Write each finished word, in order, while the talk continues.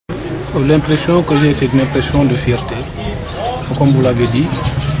L'impression que j'ai, c'est une impression de fierté. Comme vous l'avez dit,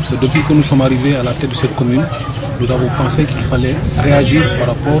 depuis que nous sommes arrivés à la tête de cette commune, nous avons pensé qu'il fallait réagir par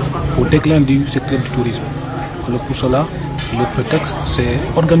rapport au déclin du secteur du tourisme. Alors pour cela, le prétexte, c'est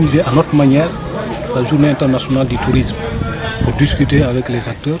organiser à notre manière la journée internationale du tourisme pour discuter avec les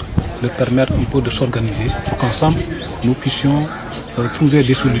acteurs, leur permettre un peu de s'organiser pour qu'ensemble, nous puissions trouver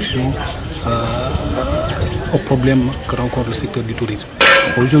des solutions aux problèmes que rencontre le secteur du tourisme.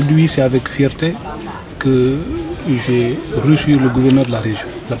 Aujourd'hui, c'est avec fierté que j'ai reçu le gouverneur de la région,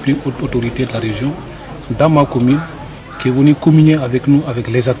 la plus haute autorité de la région, dans ma commune, qui est venu communier avec nous, avec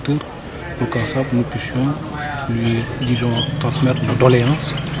les acteurs, pour qu'ensemble nous puissions lui, disons, transmettre nos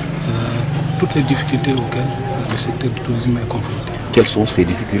doléances, toutes les difficultés auxquelles le secteur du tourisme est confronté. Quelles sont ces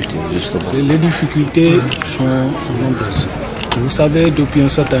difficultés, justement? Les difficultés sont nombreuses. Vous savez, depuis un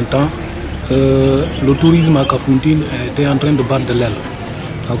certain temps, le tourisme à Kafountine était en train de battre de l'aile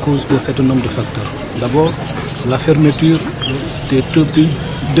à cause d'un certain nombre de facteurs. D'abord, la fermeture des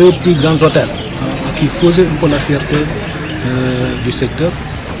deux plus grands hôtels qui faisaient un peu la fierté du secteur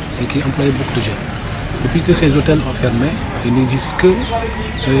et qui employaient beaucoup de jeunes. Depuis que ces hôtels ont fermé, il n'existe que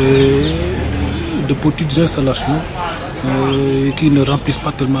de petites installations qui ne remplissent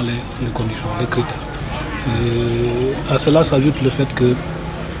pas tellement les conditions, les critères. À cela s'ajoute le fait que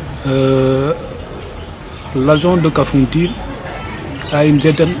l'agent de Kafountine a une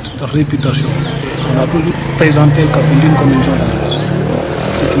certaine réputation. On a toujours présenté Kafountine comme une zone dangereuse,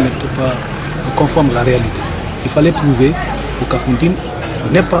 ce qui n'était pas conforme à la réalité. Il fallait prouver que Kafountine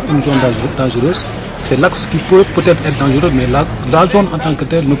n'est pas une zone dangereuse. C'est l'axe qui peut peut-être être dangereux, mais la zone en tant que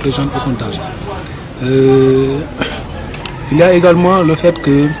telle ne présente aucun danger. Il y a également le fait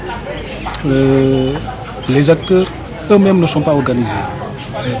que les acteurs eux-mêmes ne sont pas organisés.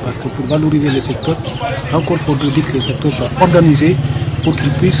 Parce que pour valoriser le secteur, encore faut-il que les secteurs soient organisés pour qu'ils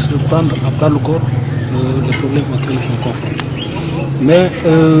puissent prendre à bras le corps les problèmes auxquels ils sont confrontés. Mais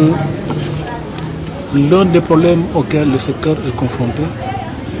l'un des problèmes auxquels le secteur est confronté,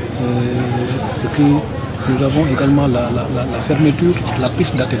 c'est que nous avons également la fermeture de la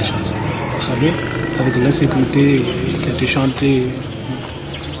piste d'atterrissage. Vous savez, avec l'insécurité qui a été chantée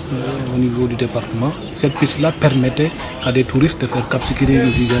au niveau du département, cette piste-là permettait à des touristes de faire Cap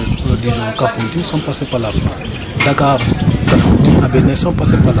Skirring, disons Kafountine, sans passer par la route. Dakar, Kafountine, à Bénin, sans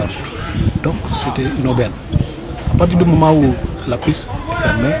passer par la route. Donc c'était une aubaine. À partir du moment où la piste est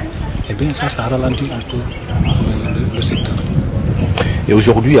fermée, eh bien, ça ralentit un peu le secteur. Et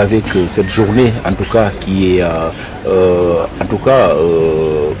aujourd'hui, avec cette journée, en tout cas, qui est,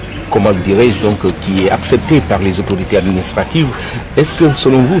 comment dirais-je, donc, qui est acceptée par les autorités administratives, est-ce que,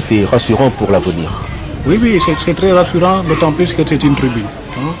 selon vous, c'est rassurant pour l'avenir? Oui, c'est très rassurant, d'autant plus que c'est une tribune.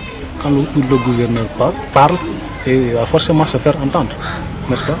 Hein. Quand le gouverneur parle, il va forcément se faire entendre,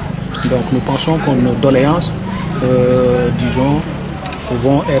 n'est-ce pas? Donc nous pensons que nos doléances, disons,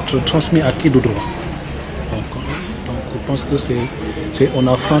 vont être transmises à qui de droit. Donc je pense que on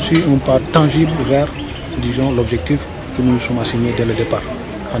a franchi un pas tangible vers, disons, l'objectif que nous nous sommes assignés dès le départ,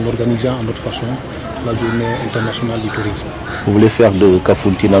 en organisant à notre façon la journée internationale du tourisme. Vous voulez faire de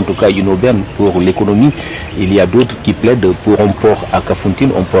Kafountine en tout cas une aubaine pour l'économie. Il y a d'autres qui plaident pour un port à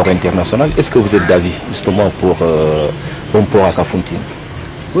Kafountine, un port international. Est-ce que vous êtes d'avis justement pour un port à Kafountine?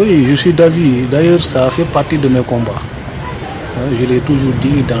 Oui, je suis d'avis. D'ailleurs, ça fait partie de mes combats. Je l'ai toujours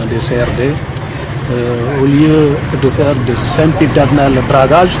dit dans des CRD. Au lieu de faire de simples éternels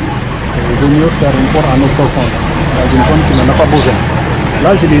bragages, il vaut mieux faire un port en eau profonde, dans une zone qui n'en a pas besoin.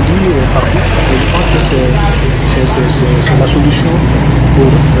 Là, je l'ai dit partout, et je pense que c'est la solution pour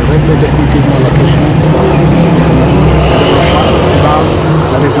régler définitivement la question dans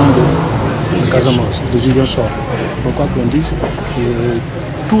la région de Casamance, de Ziguinchor. Pourquoi qu'on dise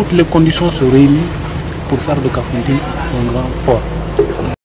toutes les conditions se réunissent pour faire de Kafountine un grand port.